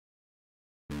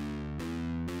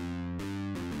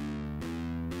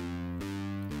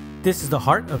This is the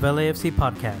Heart of LAFC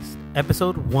podcast,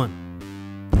 episode 1.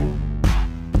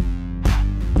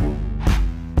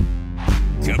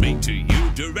 Coming to you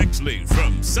directly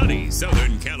from sunny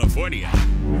Southern California,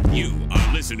 you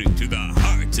are listening to the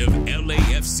Heart of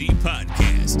LAFC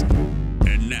podcast.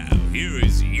 And now, here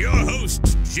is your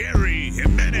host, Jerry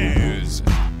Jimenez.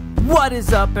 What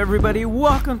is up, everybody?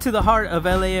 Welcome to the Heart of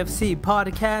LAFC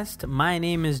podcast. My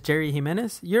name is Jerry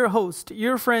Jimenez, your host,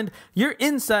 your friend, your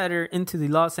insider into the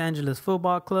Los Angeles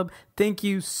Football Club. Thank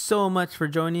you so much for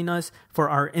joining us for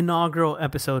our inaugural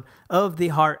episode of the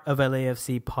Heart of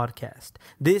LAFC podcast.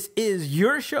 This is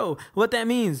your show. What that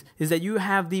means is that you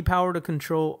have the power to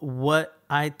control what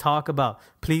I talk about.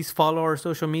 Please follow our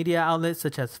social media outlets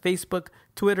such as Facebook,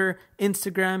 Twitter,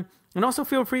 Instagram, and also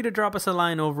feel free to drop us a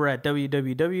line over at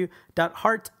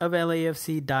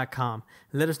www.heartoflafc.com.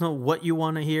 Let us know what you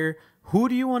want to hear. Who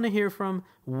do you want to hear from?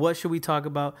 What should we talk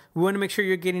about? We want to make sure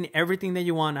you're getting everything that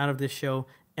you want out of this show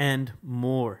and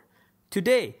more.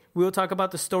 Today, we will talk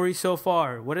about the story so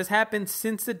far. What has happened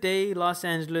since the day Los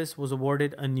Angeles was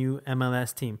awarded a new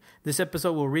MLS team. This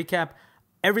episode will recap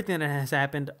everything that has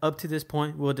happened up to this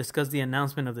point. We'll discuss the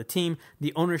announcement of the team,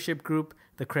 the ownership group,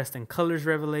 the CREST and colors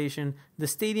revelation, the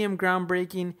stadium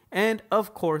groundbreaking, and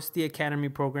of course, the academy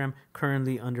program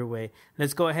currently underway.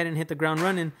 Let's go ahead and hit the ground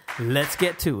running. Let's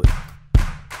get to it.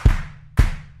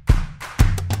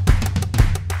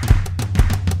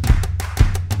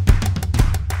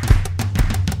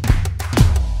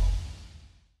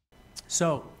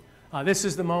 So, this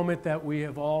is the moment that we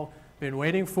have all been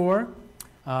waiting for.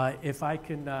 If I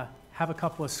can have a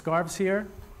couple of scarves here.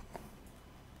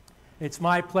 It's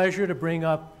my pleasure to bring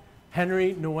up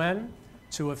Henry Nguyen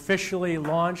to officially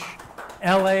launch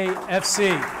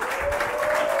LAFC.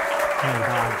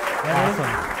 Awesome.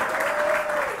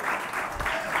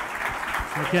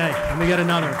 Okay, let me get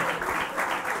another.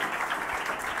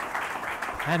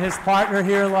 And his partner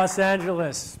here in Los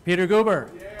Angeles, Peter Guber.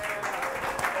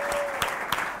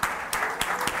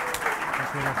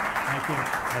 Thank you.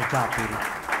 Great job, Peter.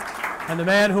 And the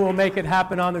man who will make it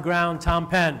happen on the ground, Tom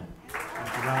Penn.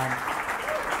 Thank you, Ron.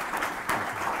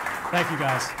 Thank you,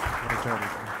 guys.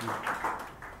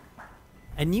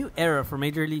 A new era for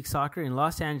Major League Soccer in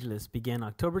Los Angeles began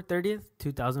October 30th,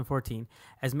 2014,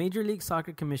 as Major League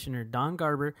Soccer Commissioner Don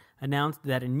Garber announced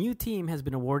that a new team has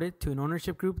been awarded to an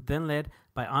ownership group then led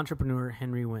by entrepreneur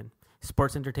Henry Nguyen,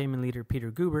 sports entertainment leader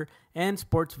Peter Guber, and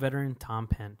sports veteran Tom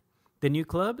Penn. The new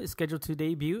club is scheduled to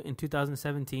debut in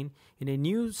 2017 in a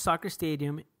new soccer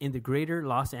stadium in the greater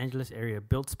Los Angeles area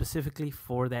built specifically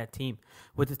for that team.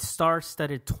 With its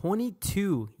star-studded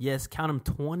 22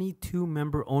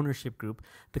 member ownership group,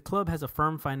 the club has a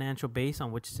firm financial base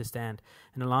on which to stand.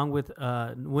 And along with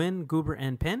Nguyen, Guber,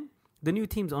 and Penn, the new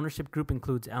team's ownership group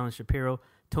includes Alan Shapiro,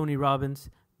 Tony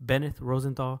Robbins, Bennett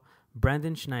Rosenthal,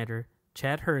 Brandon Schneider,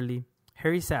 Chad Hurley,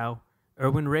 Harry Sau,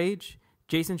 Erwin Rage,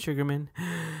 Jason Sugarman,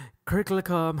 Kirk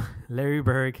LeCombe, Larry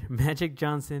Berg, Magic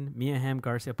Johnson, Mia Hamm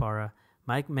Garcia-Parra,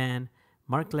 Mike Mann,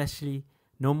 Mark Leslie,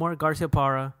 Nomar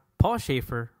Garcia-Parra, Paul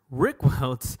Schaefer, Rick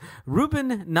Welts,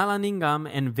 Ruben Nalaningam,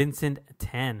 and Vincent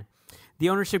Tan. The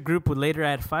ownership group would later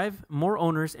add 5 more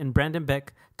owners in Brandon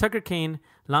Beck, Tucker Kane,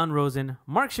 Lon Rosen,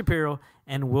 Mark Shapiro,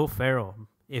 and Will Ferrell.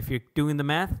 If you're doing the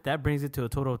math, that brings it to a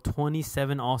total of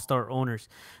 27 all-star owners.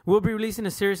 We'll be releasing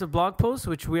a series of blog posts,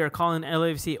 which we are calling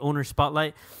LAFC Owner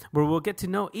Spotlight, where we'll get to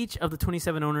know each of the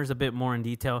 27 owners a bit more in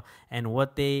detail and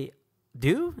what they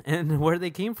do and where they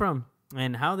came from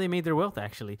and how they made their wealth,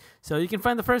 actually. So you can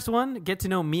find the first one, get to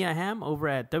know Mia Hamm, over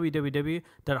at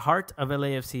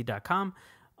www.heartoflafc.com.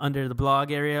 under the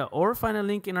blog area, or find a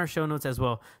link in our show notes as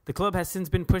well. The club has since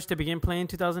been pushed to begin playing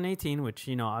 2018, which,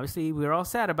 obviously we're all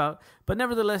sad about, but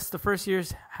nevertheless, the first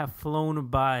years have flown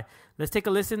by. Let's take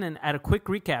a listen and add a quick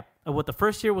recap of what the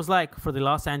first year was like for the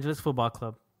Los Angeles Football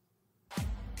Club.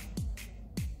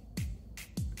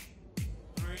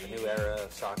 A new era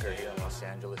of soccer here in Los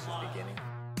Angeles is beginning,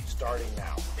 starting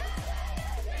now.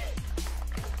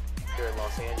 Here in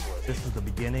Los Angeles. This is the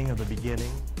beginning of the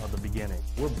beginning of the beginning.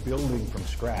 We're building from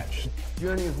scratch.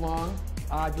 Journey is long,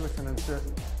 arduous, and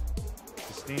uncertain.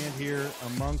 To stand here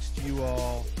amongst you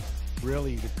all,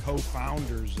 really the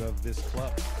co-founders of this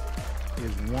club,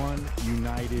 is one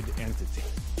united entity.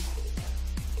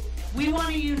 We want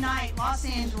to unite Los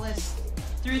Angeles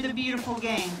through the beautiful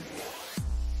game.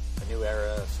 A new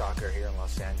era of soccer here in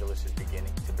Los Angeles is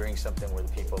beginning, to bring something where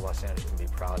the people of Los Angeles can be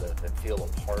proud of and feel a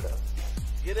part of.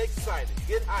 Get excited,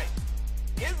 get hyped,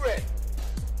 get ready.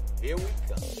 Here we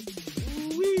come.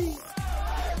 Woo-wee.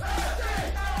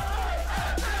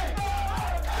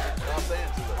 Los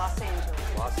Angeles. Los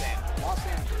Angeles. Los Angeles. Los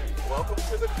Angeles. Welcome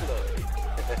to the club.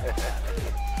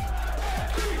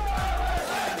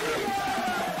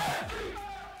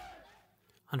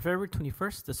 On February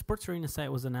 21st, the Sports Arena site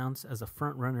was announced as a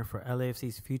front-runner for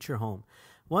LAFC's future home,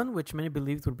 one which many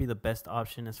believed would be the best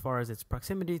option as far as its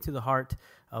proximity to the heart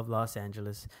of Los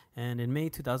Angeles. And in May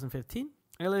 2015,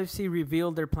 LAFC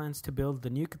revealed their plans to build the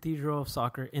new Cathedral of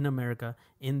Soccer in America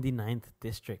in the 9th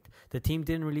District. The team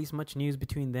didn't release much news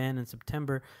between then and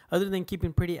September, other than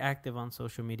keeping pretty active on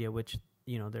social media, which,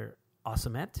 they're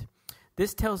awesome at.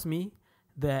 This tells me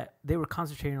that they were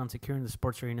concentrating on securing the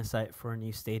Sports Arena site for a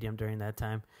new stadium during that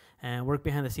time. And work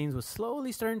behind the scenes was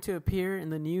slowly starting to appear in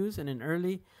the news, and in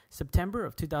early September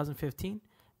of 2015,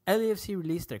 LAFC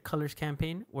released their Colors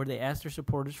campaign, where they asked their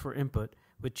supporters for input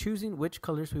with choosing which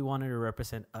colors we wanted to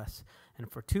represent us. And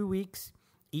for 2 weeks,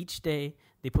 each day,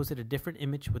 they posted a different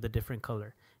image with a different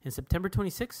color. In September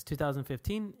 26,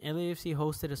 2015, LAFC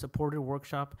hosted a supporter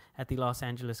workshop at the Los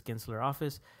Angeles Gensler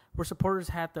office, where supporters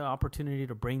had the opportunity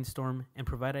to brainstorm and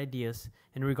provide ideas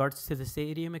in regards to the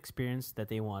stadium experience that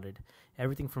they wanted.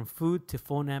 Everything from food to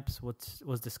phone apps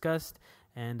was discussed,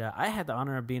 and I had the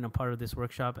honor of being a part of this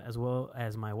workshop as well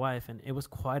as my wife, and it was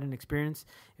quite an experience.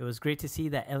 It was great to see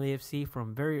that LAFC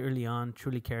from very early on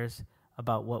truly cares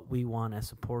about what we want as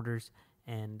supporters.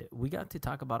 And we got to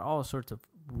talk about all sorts of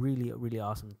really, really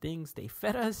awesome things. They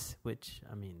fed us, which,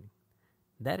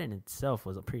 that in itself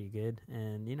was pretty good.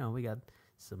 And, we got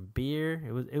some beer.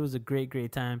 It was a great,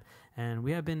 great time. And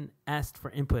we have been asked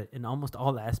for input in almost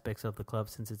all aspects of the club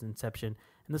since its inception.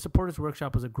 And the Supporters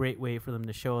Workshop was a great way for them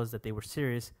to show us that they were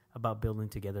serious about building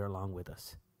together along with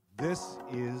us. This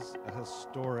is a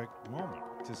historic moment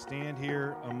to stand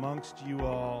here amongst you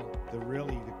all, the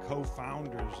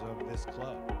co-founders of this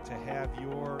club, to have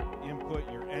your input,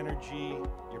 your energy,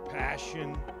 your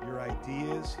passion, your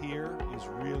ideas here is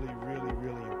really, really,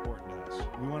 really important to us.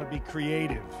 We want to be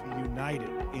creative,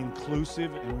 united,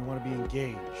 inclusive, and we want to be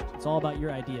engaged. It's all about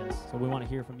your ideas, so we want to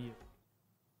hear from you.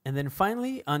 And then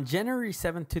finally, on January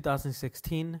 7th,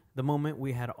 2016, the moment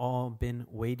we had all been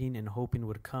waiting and hoping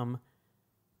would come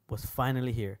was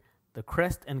finally here. The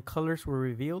crest and colors were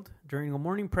revealed during a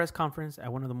morning press conference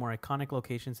at one of the more iconic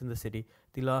locations in the city,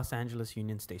 the Los Angeles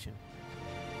Union Station.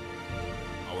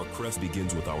 Our crest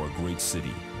begins with our great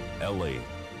city, LA,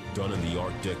 done in the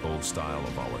Art Deco style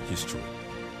of our history.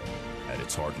 At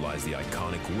its heart lies the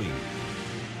iconic wing,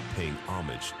 paying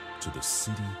homage to the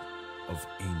City of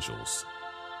Angels,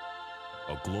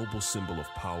 a global symbol of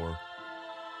power,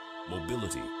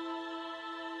 mobility,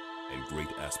 and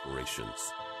great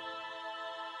aspirations.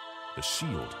 The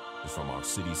shield is from our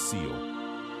city's seal,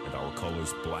 and our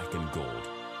colors black and gold.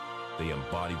 They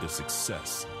embody the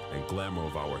success and glamour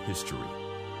of our history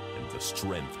and the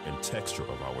strength and texture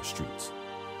of our streets.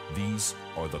 These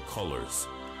are the colors.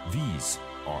 These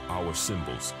are our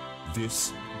symbols.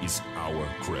 This is our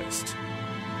crest.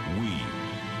 We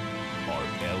are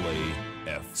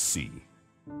LAFC.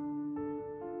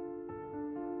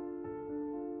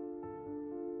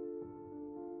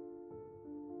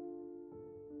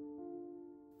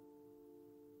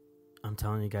 I'm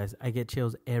telling you guys, I get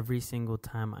chills every single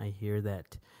time I hear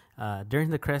that. During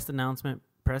the CREST announcement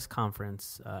press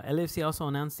conference, LAFC also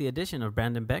announced the addition of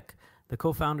Brandon Beck, the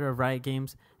co-founder of Riot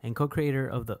Games and co-creator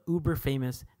of the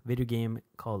uber-famous video game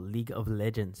called League of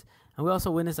Legends. And we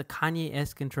also witnessed a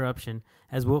Kanye-esque interruption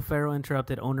as Will Ferrell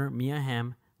interrupted owner Mia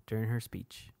Hamm during her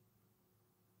speech.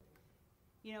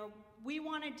 We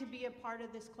wanted to be a part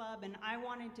of this club, and I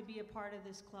wanted to be a part of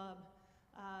this club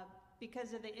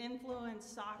because of the influence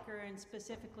soccer and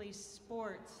specifically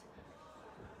sports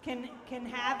can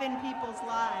have in people's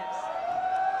lives.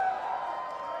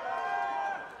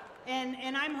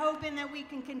 And I'm hoping that we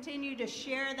can continue to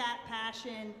share that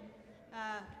passion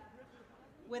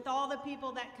with all the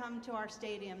people that come to our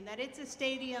stadium, that it's a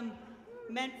stadium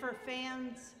meant for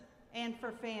fans and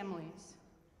for families.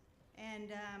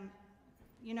 And,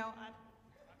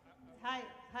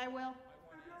 hi, Will.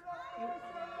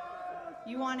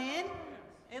 You want in?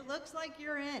 It looks like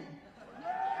you're in.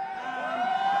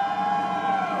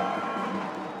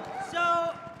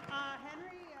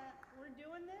 Henry, we're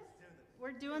doing this?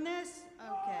 We're doing this?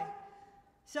 Okay.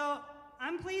 So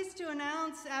I'm pleased to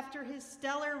announce, after his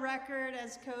stellar record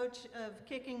as coach of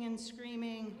kicking and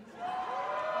screaming,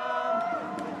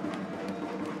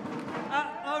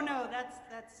 no,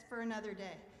 that's for another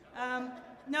day.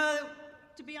 No,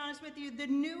 to be honest with you, the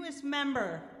newest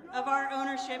member of our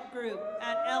ownership group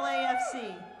at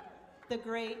LAFC, the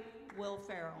great Will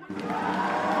Ferrell.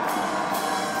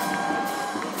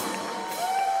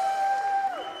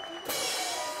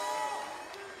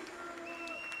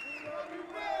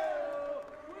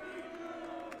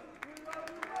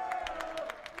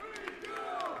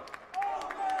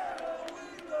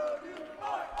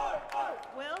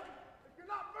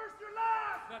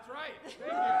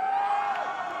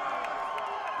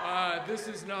 This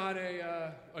is not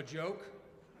a joke.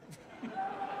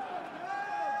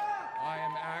 I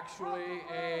am actually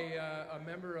a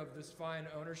member of this fine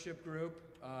ownership group,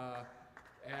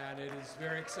 and it is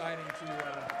very exciting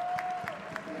to...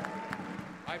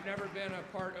 I've never been a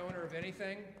part owner of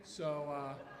anything,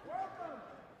 so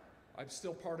I'm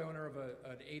still part owner of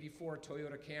an 84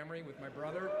 Toyota Camry with my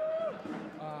brother.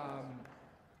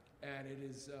 And it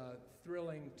is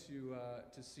thrilling to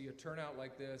see a turnout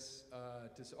like this,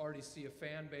 to already see a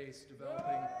fan base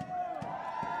developing.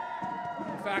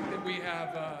 The fact that we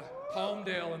have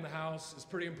Palmdale in the house is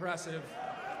pretty impressive.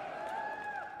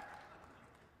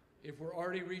 If we're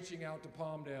already reaching out to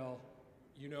Palmdale,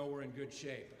 you know we're in good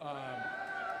shape.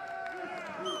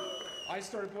 I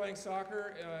started playing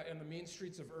soccer in the mean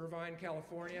streets of Irvine,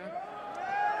 California.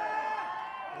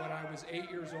 When I was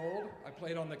 8 years old, I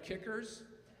played on the Kickers.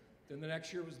 Then the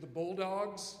next year was the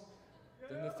Bulldogs.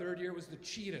 Then the third year was the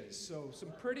Cheetahs. So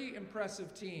some pretty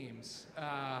impressive teams.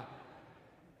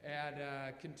 And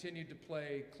continued to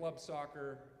play club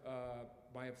soccer.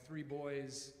 I have 3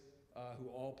 boys who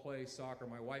all play soccer.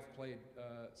 My wife played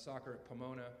soccer at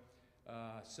Pomona.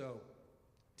 So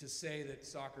to say that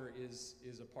soccer is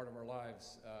a part of our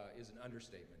lives is an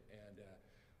understatement. And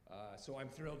so I'm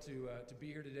thrilled to be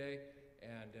here today.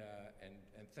 And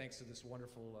thanks to this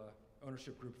wonderful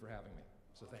ownership group for having me.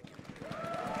 So thank you.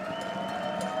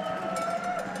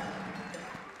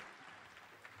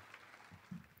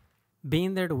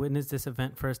 Being there to witness this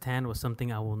event firsthand was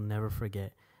something I will never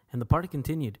forget. And the party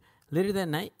continued. Later that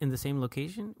night, in the same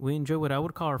location, we enjoyed what I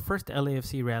would call our first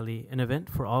LAFC rally, an event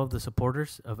for all of the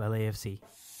supporters of LAFC.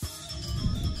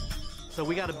 So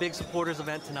we got a big supporters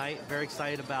event tonight. Very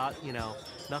excited about,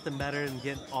 nothing better than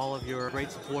getting all of your great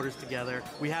supporters together.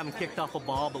 We haven't kicked off a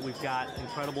ball, but we've got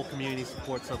incredible community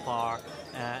support so far,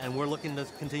 and we're looking to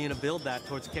continue to build that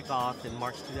towards kickoff in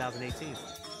March 2018.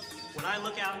 When I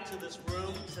look out into this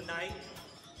room tonight,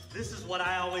 this is what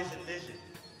I always envisioned.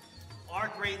 Our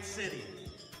great city,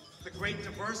 the great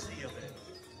diversity of it,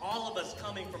 all of us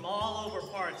coming from all over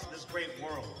parts of this great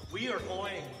world. We are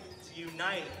going to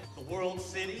unite the world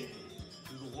city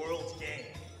through the world's game.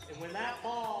 And when that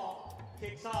ball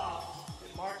kicks off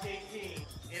in March 18,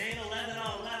 it ain't 11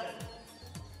 on 11.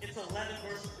 It's 11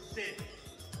 versus the city.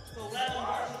 It's 11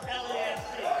 versus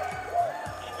LAFC.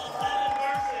 It's 11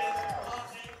 versus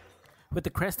Los Angeles. With the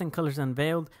crest and colors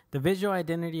unveiled, the visual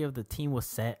identity of the team was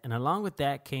set, and along with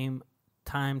that came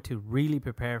time to really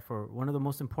prepare for one of the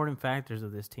most important factors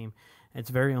of this team, its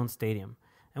very own stadium.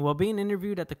 And while being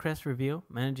interviewed at the CREST reveal,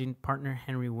 managing partner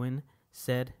Henry Wynn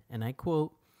said, and I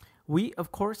quote, "We,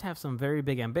 of course, have some very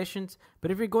big ambitions, but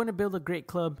if you're going to build a great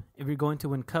club, if you're going to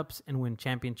win cups and win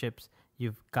championships,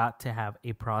 you've got to have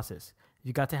a process.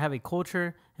 You've got to have a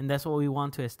culture, and that's what we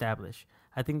want to establish.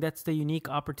 I think that's the unique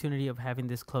opportunity of having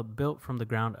this club built from the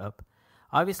ground up.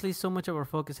 Obviously, so much of our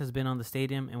focus has been on the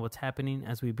stadium and what's happening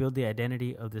as we build the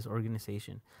identity of this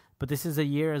organization. But this is a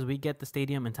year as we get the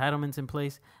stadium entitlements in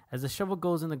place. As the shovel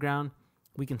goes in the ground,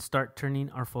 we can start turning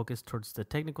our focus towards the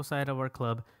technical side of our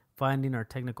club, finding our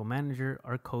technical manager,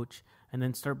 our coach, and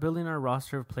then start building our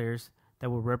roster of players that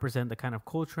will represent the kind of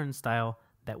culture and style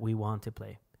that we want to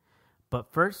play."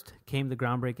 But first came the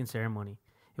groundbreaking ceremony.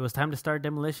 It was time to start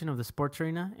demolition of the sports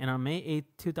arena, and on May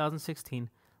 8, 2016,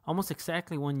 almost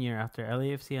exactly 1 year after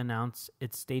LAFC announced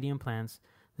its stadium plans,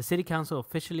 the City Council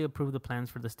officially approved the plans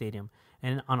for the stadium,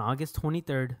 and on August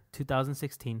 23,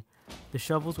 2016, the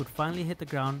shovels would finally hit the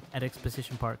ground at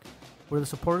Exposition Park, where the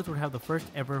supporters would have the first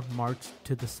ever march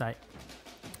to the site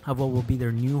of what will be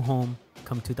their new home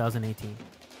come 2018.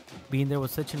 Being there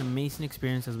was such an amazing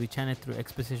experience as we chanted through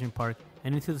Exposition Park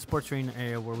and into the sports arena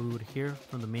area where we would hear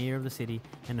from the mayor of the city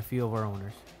and a few of our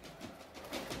owners.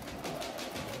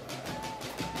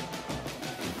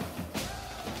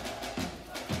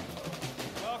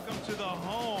 Welcome to the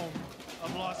home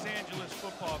of Los Angeles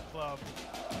Football Club.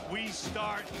 We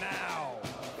start now.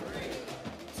 3,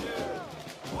 2,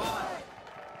 1.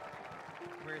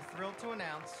 We're thrilled to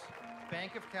announce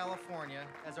Bank of California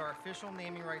as our official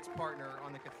naming rights partner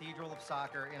on the Cathedral of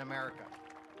Soccer in America.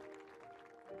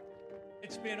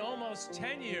 It's been almost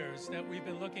 10 years that we've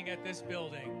been looking at this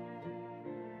building.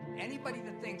 Anybody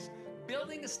that thinks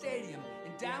building a stadium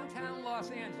in downtown Los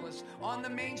Angeles on the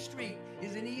main street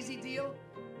is an easy deal,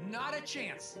 not a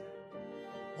chance.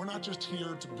 We're not just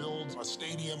here to build a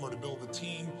stadium or to build a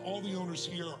team. All the owners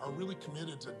here are really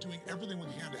committed to doing everything we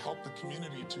can to help the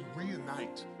community to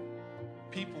reunite.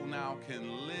 People now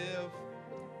can live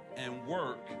and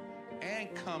work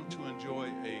and come to enjoy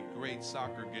a great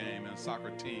soccer game and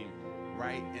soccer team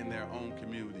right in their own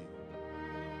community.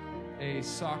 A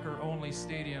soccer-only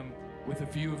stadium with a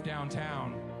view of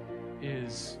downtown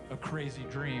is a crazy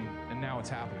dream, and now it's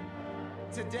happening.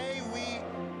 Today we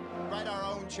write our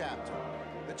own chapter,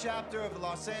 the chapter of the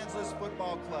Los Angeles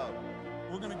Football Club.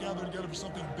 We're going to gather together for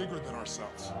something bigger than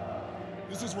ourselves.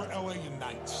 This is where LA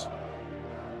unites.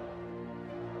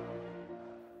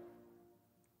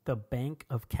 The Bank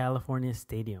of California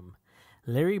Stadium.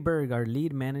 Larry Berg, our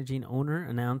lead managing owner,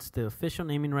 announced the official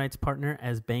naming rights partner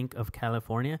as Bank of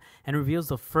California and reveals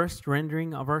the first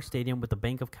rendering of our stadium with the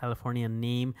Bank of California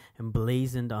name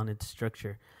emblazoned on its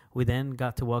structure. We then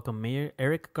got to welcome Mayor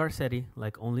Eric Garcetti,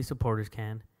 like only supporters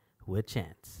can, with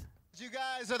chants. You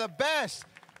guys are the best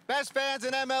fans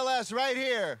in MLS right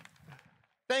here.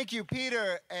 Thank you,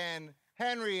 Peter and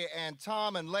Henry and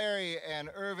Tom and Larry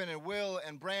and Irvin and Will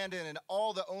and Brandon and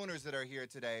all the owners that are here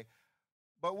today.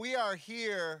 But we are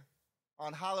here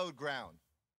on hallowed ground.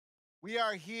 We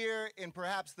are here in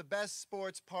perhaps the best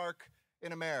sports park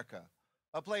in America,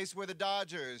 a place where the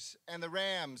Dodgers and the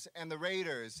Rams and the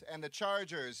Raiders and the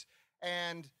Chargers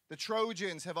and the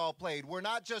Trojans have all played. We're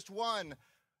not just one,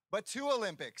 but 2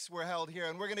 Olympics were held here,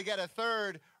 and we're going to get a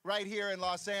 3rd right here in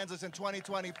Los Angeles in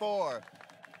 2024.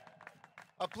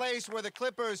 A place where the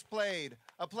Clippers played,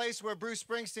 a place where Bruce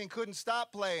Springsteen couldn't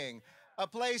stop playing, a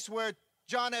place where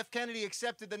John F. Kennedy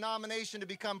accepted the nomination to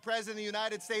become President of the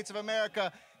United States of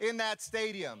America in that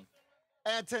stadium.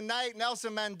 And tonight,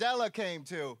 Nelson Mandela came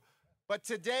too. But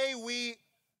today, we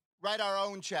write our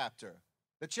own chapter,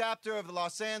 the chapter of the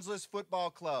Los Angeles Football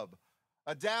Club,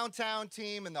 a downtown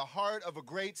team in the heart of a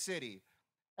great city,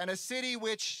 and a city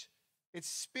which its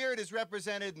spirit is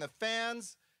represented in the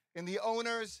fans, in the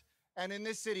owners, and in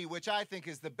this city, which I think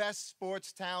is the best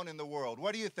sports town in the world.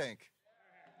 What do you think?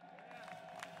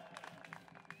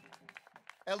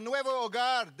 El nuevo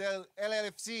hogar del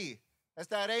LAFC,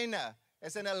 esta arena,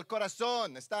 es en el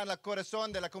corazón, está en el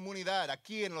corazón de la comunidad,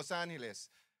 aquí en Los Angeles.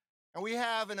 And we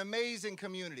have an amazing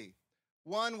community,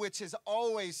 one which has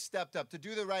always stepped up to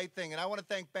do the right thing. And I want to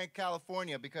thank Bank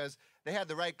California because they had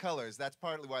the right colors. That's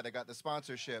partly why they got the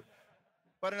sponsorship.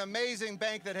 But an amazing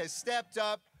bank that has stepped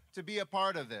up to be a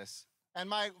part of this. And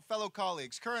my fellow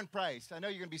colleagues, Curran Price, I know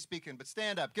you're going to be speaking, but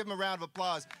stand up. Give him a round of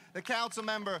applause. The council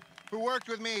member who worked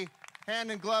with me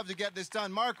hand in glove to get this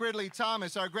done. Mark Ridley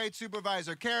Thomas, our great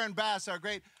supervisor. Karen Bass, our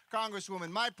great congresswoman.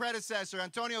 My predecessor,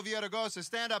 Antonio Villaraigosa.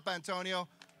 Stand up, Antonio.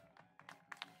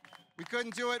 We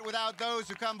couldn't do it without those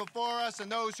who come before us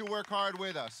and those who work hard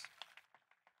with us.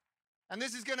 And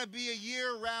this is going to be a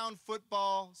year-round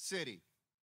football city.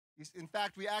 In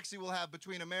fact, we actually will have,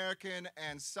 between American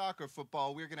and soccer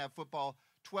football, we're going to have football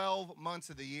 12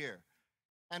 months of the year.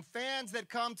 And fans that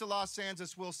come to Los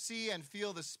Angeles will see and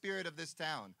feel the spirit of this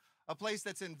town. A place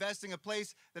that's investing, a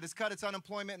place that has cut its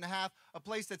unemployment in half, a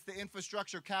place that's the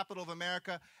infrastructure capital of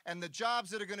America, and the jobs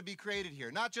that are going to be created here,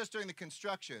 not just during the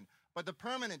construction, but the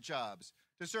permanent jobs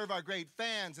to serve our great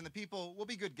fans and the people. Will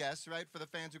be good guests, right, for the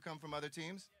fans who come from other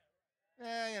teams?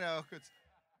 Yeah, you know,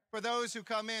 for those who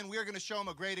come in, we're going to show them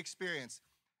a great experience.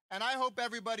 And I hope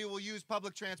everybody will use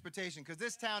public transportation because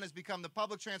this town has become the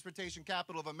public transportation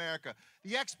capital of America.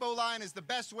 The Expo line is the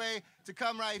best way to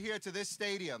come right here to this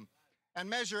stadium. And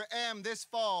Measure M this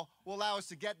fall will allow us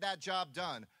to get that job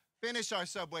done. Finish our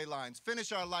subway lines,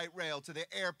 finish our light rail to the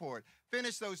airport,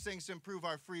 finish those things to improve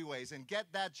our freeways and get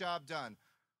that job done.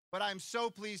 But I'm so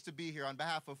pleased to be here on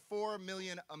behalf of 4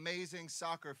 million amazing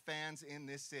soccer fans in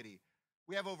this city.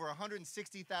 We have over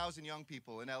 160,000 young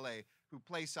people in LA who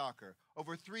play soccer,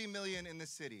 over 3 million in this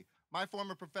city. My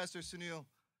former professor, Sunil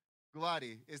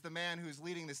Gulati, is the man who's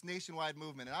leading this nationwide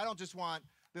movement. And I don't just want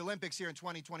the Olympics here in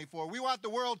 2024. We want the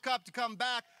World Cup to come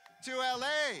back to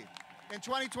LA in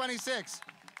 2026.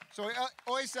 So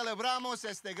hoy celebramos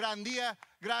este gran día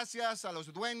gracias a los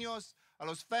dueños, a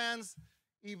los fans,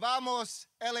 y vamos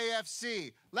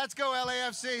LAFC. Let's go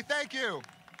LAFC. Thank you.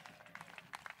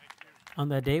 On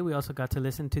that day, we also got to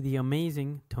listen to the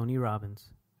amazing Tony Robbins.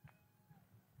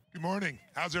 Good morning.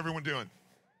 How's everyone doing?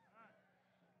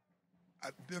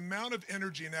 The amount of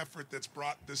energy and effort that's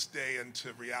brought this day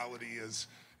into reality is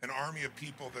an army of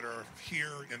people that are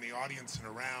here in the audience and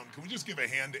around. Can we just give a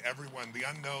hand to everyone, the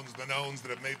unknowns, the knowns that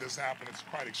have made this happen? It's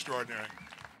quite extraordinary.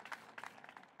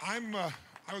 I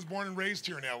was born and raised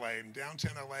here in LA, and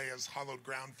downtown LA is hallowed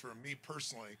ground for me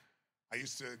personally. I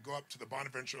used to go up to the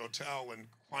Bonaventure Hotel and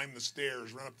climb the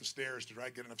stairs, run up the stairs to try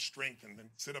to get enough strength and then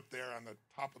sit up there on the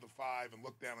top of the 5 and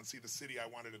look down and see the city I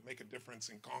wanted to make a difference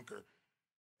and conquer.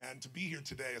 And to be here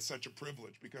today is such a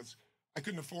privilege because I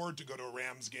couldn't afford to go to a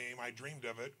Rams game. I dreamed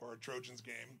of it, or a Trojans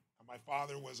game. My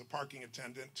father was a parking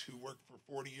attendant who worked for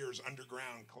 40 years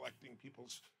underground collecting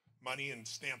people's money and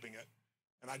stamping it.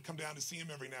 And I'd come down to see him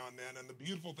every now and then. And the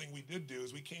beautiful thing we did do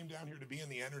is we came down here to be in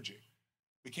the energy.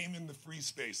 We came in the free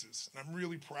spaces, and I'm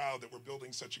really proud that we're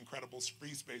building such incredible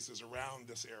free spaces around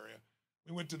this area.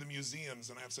 We went to the museums,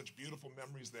 and I have such beautiful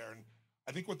memories there. And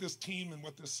I think what this team and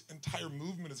what this entire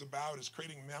movement is about is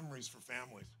creating memories for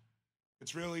families.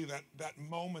 It's really that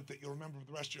moment that you'll remember for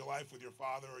the rest of your life with your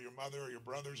father or your mother or your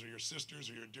brothers or your sisters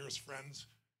or your dearest friends.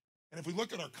 And if we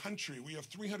look at our country, we have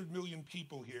 300 million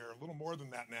people here, a little more than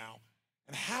that now,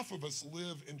 and half of us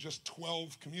live in just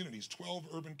 12 communities, 12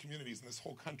 urban communities in this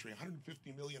whole country,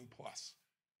 150 million plus.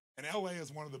 And LA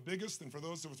is one of the biggest, and for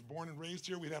those of us born and raised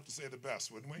here, we'd have to say the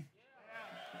best, wouldn't we?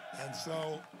 Yeah. And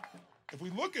so if we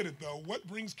look at it, though, what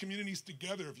brings communities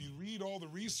together? If you read all the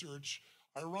research,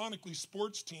 ironically,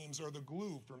 sports teams are the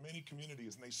glue for many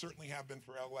communities, and they certainly have been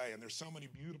for LA, and there's so many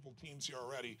beautiful teams here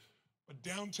already. But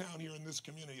downtown here in this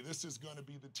community, this is going to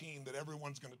be the team that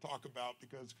everyone's going to talk about,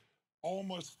 because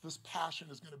almost this passion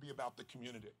is going to be about the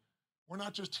community. We're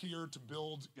not just here to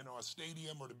build, a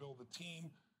stadium or to build a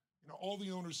team. All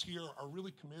the owners here are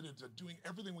really committed to doing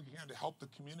everything we can to help the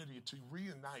community to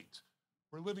reunite.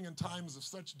 We're living in times of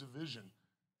such division,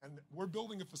 and we're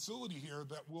building a facility here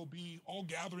that will be all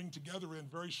gathering together in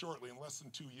very shortly, in less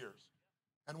than 2 years.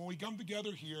 And when we come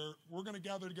together here, we're going to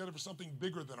gather together for something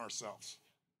bigger than ourselves.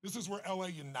 This is where LA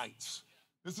unites.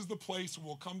 This is the place where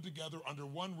we'll come together under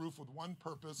one roof with one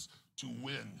purpose: to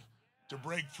win, to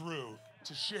break through,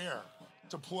 to share,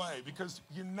 to play. Because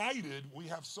united, we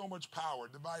have so much power.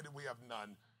 Divided, we have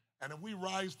none. And if we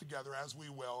rise together, as we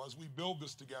will, as we build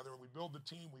this together, we build the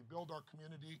team, we build our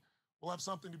community, we'll have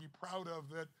something to be proud of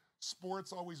that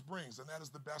sports always brings, and that is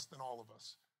the best in all of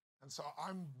us. And so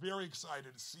I'm very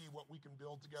excited to see what we can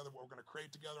build together, what we're going to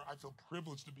create together. I feel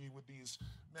privileged to be with these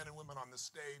men and women on this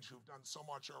stage who've done so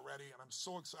much already, and I'm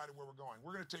so excited where we're going.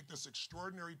 We're going to take this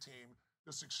extraordinary team,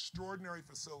 this extraordinary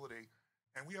facility,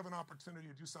 and we have an opportunity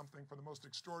to do something for the most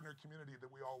extraordinary community that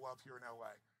we all love here in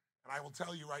LA. And I will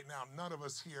tell you right now, none of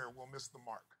us here will miss the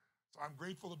mark. So I'm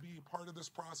grateful to be part of this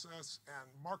process,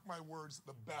 and mark my words,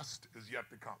 the best is yet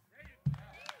to come.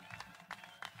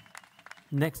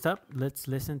 Next up, let's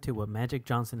listen to what Magic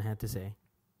Johnson had to say.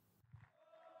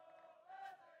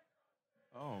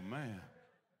 Oh, man.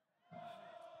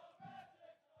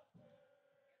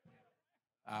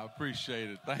 I appreciate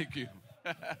it. Thank you.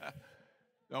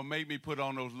 Don't make me put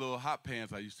on those little hot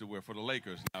pants I used to wear for the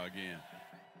Lakers now again.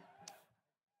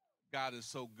 God is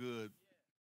so good,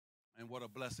 and what a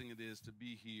blessing it is to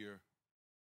be here.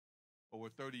 Over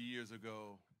 30 years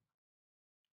ago,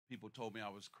 people told me I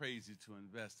was crazy to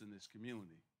invest in this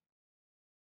community.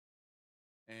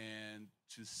 And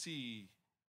to see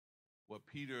what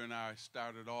Peter and I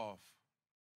started off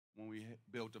when we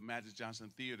built the Magic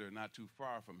Johnson Theater not too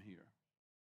far from here.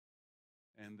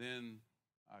 And then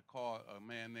I called a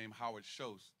man named Howard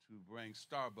Schultz to bring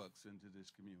Starbucks into this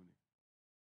community.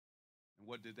 And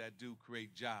what did that do?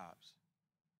 Create jobs.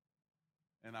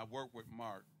 And I worked with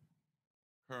Mark,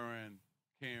 Karen,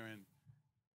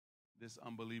 this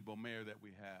unbelievable mayor that we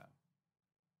have.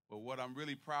 But what I'm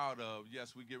really proud of,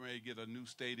 yes, we're getting ready to get a new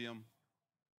stadium.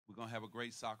 We're going to have a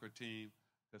great soccer team,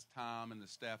 because Tom and the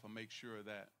staff will make sure of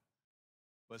that.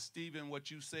 But Stephen,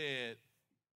 what you said,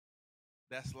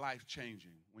 that's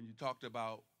life-changing. When you talked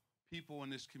about people in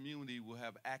this community will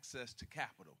have access to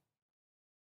capital,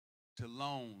 to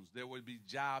loans. There would be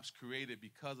jobs created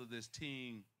because of this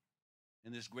team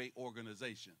and this great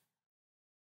organization.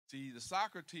 See, the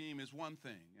soccer team is one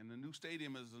thing, and the new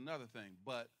stadium is another thing,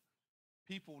 but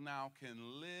people now can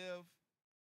live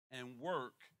and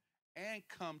work and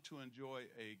come to enjoy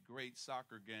a great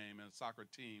soccer game and a soccer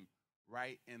team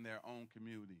right in their own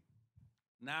community.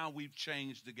 Now we've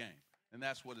changed the game, and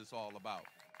that's what it's all about.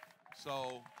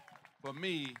 So for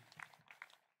me,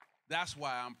 that's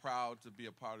why I'm proud to be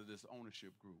a part of this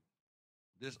ownership group.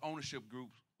 This ownership group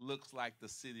looks like the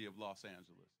city of Los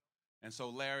Angeles. And so,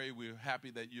 Larry, we're happy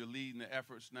that you're leading the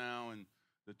efforts now, and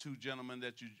the two gentlemen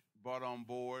that you brought on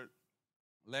board.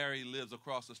 Larry lives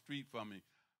across the street from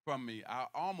me. I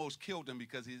almost killed him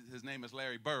because his name is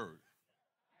Larry Bird.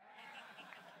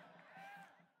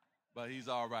 But he's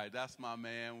all right. That's my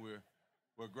man.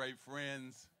 We're great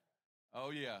friends. Oh,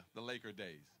 yeah, the Laker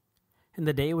days. And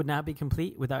the day would not be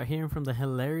complete without hearing from the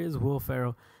hilarious Will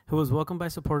Ferrell, who was welcomed by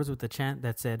supporters with a chant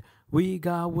that said, "We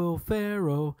got Will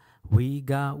Ferrell, we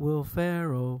got Will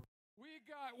Ferrell. We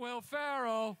got Will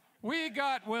Ferrell, we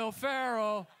got Will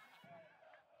Ferrell."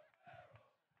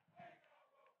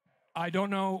 I don't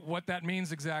know what that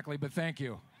means exactly, but thank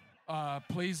you.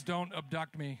 Please don't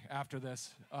abduct me after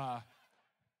this.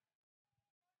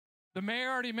 The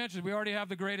mayor already mentioned we already have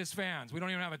the greatest fans. We don't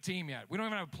even have a team yet. We don't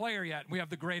even have a player yet. We have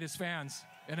the greatest fans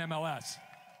in MLS.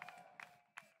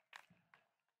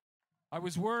 I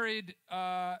was worried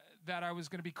that I was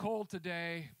going to be cold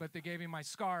today, but they gave me my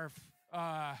scarf.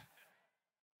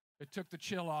 It took the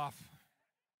chill off.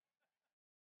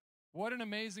 What an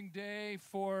amazing day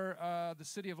for the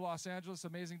city of Los Angeles,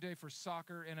 amazing day for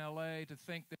soccer in LA. To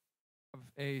think that we have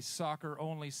a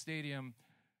soccer-only stadium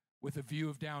with a view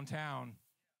of downtown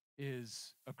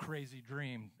is a crazy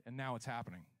dream, and now it's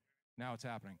happening. Now it's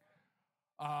happening.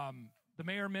 The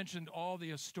mayor mentioned all the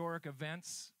historic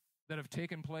events that have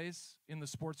taken place in the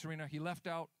sports arena. He left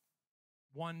out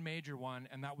one major one,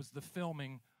 and that was the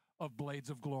filming of Blades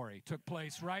of Glory. Took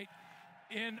place right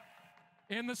in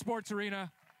the sports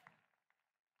arena.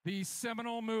 The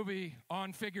seminal movie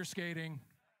on figure skating.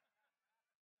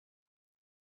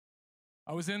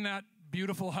 I was in that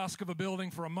beautiful husk of a building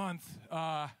for a month,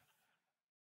 but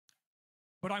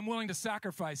I'm willing to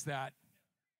sacrifice that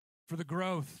for the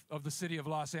growth of the city of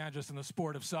Los Angeles and the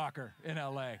sport of soccer in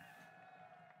LA.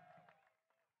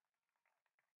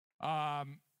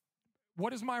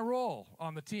 What is my role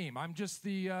on the team? I'm just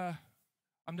the eye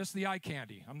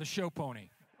candy. I'm the show pony.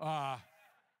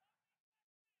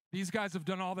 These guys have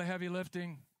done all the heavy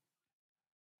lifting,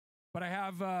 but I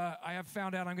have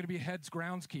found out I'm going to be head's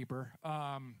groundskeeper.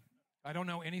 I don't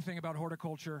know anything about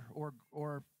horticulture or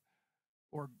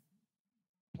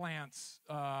plants,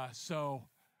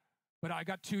 but I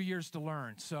got 2 years to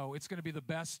learn. So it's going to be the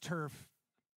best turf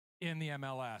in the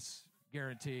MLS,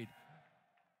 guaranteed.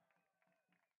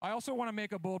 I also want to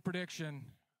make a bold prediction.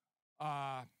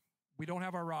 We don't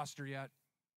have our roster yet.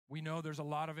 We know there's a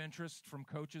lot of interest from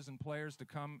coaches and players to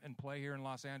come and play here in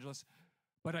Los Angeles.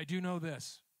 But I do know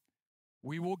this.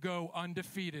 We will go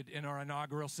undefeated in our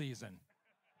inaugural season.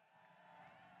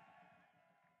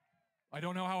 I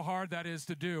don't know how hard that is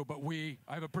to do, but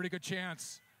I have a pretty good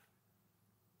chance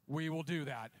we will do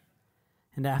that.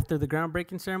 And after the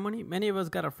groundbreaking ceremony, many of us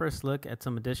got a first look at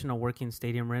some additional working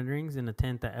stadium renderings in the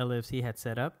tent that LAFC had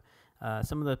set up.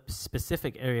 Some of the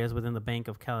specific areas within the Bank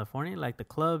of California, like the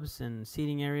clubs and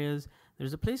seating areas.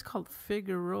 There's a place called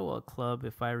Figueroa Club,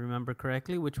 if I remember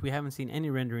correctly, which we haven't seen any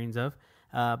renderings of.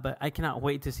 But I cannot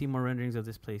wait to see more renderings of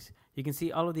this place. You can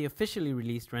see all of the officially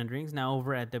released renderings now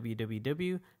over at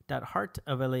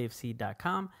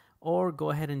www.heartoflafc.com, or go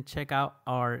ahead and check out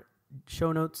our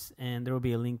show notes, and there will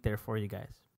be a link there for you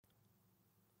guys.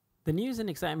 The news and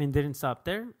excitement didn't stop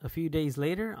there. A few days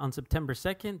later, on September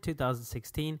 2nd,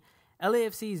 2016,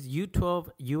 LAFC's U12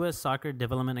 U.S. Soccer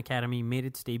Development Academy made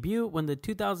its debut when the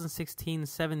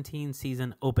 2016-17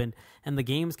 season opened, and the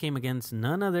games came against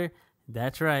none other,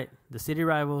 that's right, the city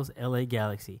rivals LA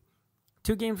Galaxy.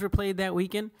 2 games were played that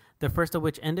weekend, the first of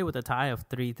which ended with a tie of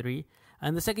 3-3,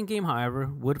 and the second game, however,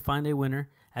 would find a winner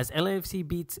as LAFC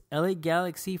beats LA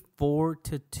Galaxy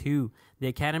 4-2. The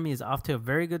academy is off to a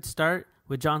very good start,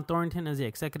 with John Thornton as the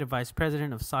Executive Vice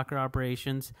President of Soccer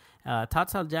Operations, Todd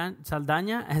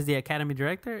Saldana as the Academy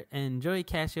Director, and Joey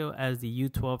Cascio as the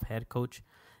U12 Head Coach.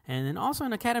 And then also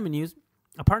in Academy news,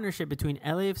 a partnership between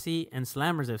LAFC and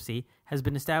Slammers FC has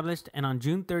been established, and on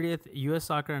June 30th, U.S.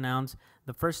 Soccer announced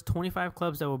the first 25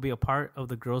 clubs that will be a part of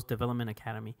the Girls Development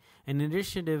Academy, an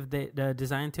initiative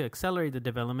designed to accelerate the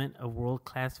development of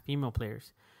world-class female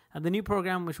players. The new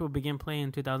program, which will begin playing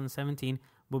in 2017,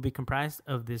 will be comprised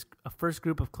of this first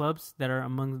group of clubs that are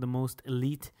among the most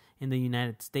elite in the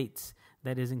United States,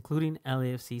 that is including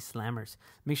LAFC Slammers.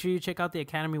 Make sure you check out the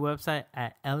Academy website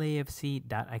at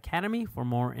lafc.academy for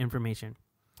more information.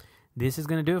 This is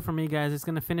going to do it for me, guys. It's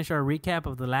going to finish our recap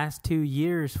of the last 2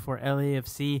 years for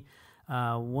LAFC.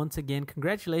 Once again,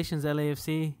 congratulations,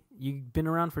 LAFC. You've been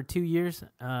around for 2 years.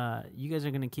 You guys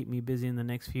are going to keep me busy in the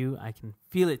next few. I can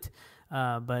feel it.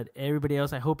 But everybody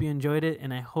else, I hope you enjoyed it,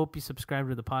 and I hope you subscribe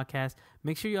to the podcast.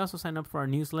 Make sure you also sign up for our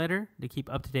newsletter to keep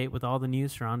up to date with all the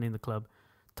news surrounding the club.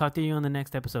 Talk to you on the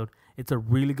next episode. It's a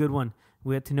really good one.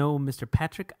 We had to know Mr.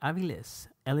 Patrick Aviles,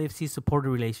 LAFC Supporter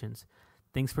Relations.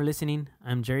 Thanks for listening.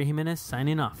 I'm Jerry Jimenez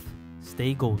signing off.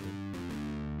 Stay golden.